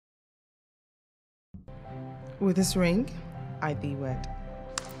With this ring, I thee wed.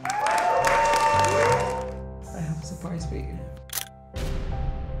 I have a surprise for you.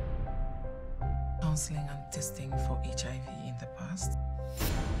 Counseling and testing for HIV in the past.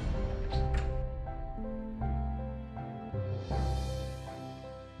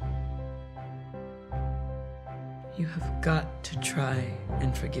 You have got to try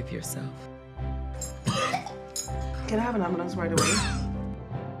and forgive yourself. Can I have an ambulance right away?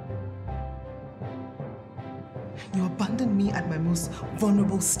 You abandoned me at my most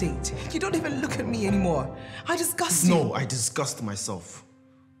vulnerable state. You don't even look at me anymore. I disgust you. No, I disgust myself.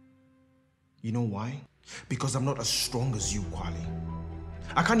 You know why? Because I'm not as strong as you, Kwali.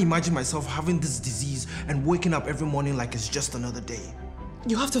 I can't imagine myself having this disease and waking up every morning like it's just another day.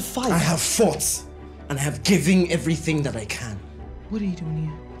 You have to fight. I have fought, and I have given everything that I can. What are you doing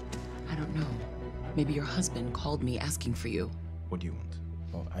here? I don't know. Maybe your husband called me asking for you. What do you want?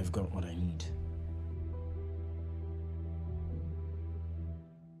 Well, I've got what I need.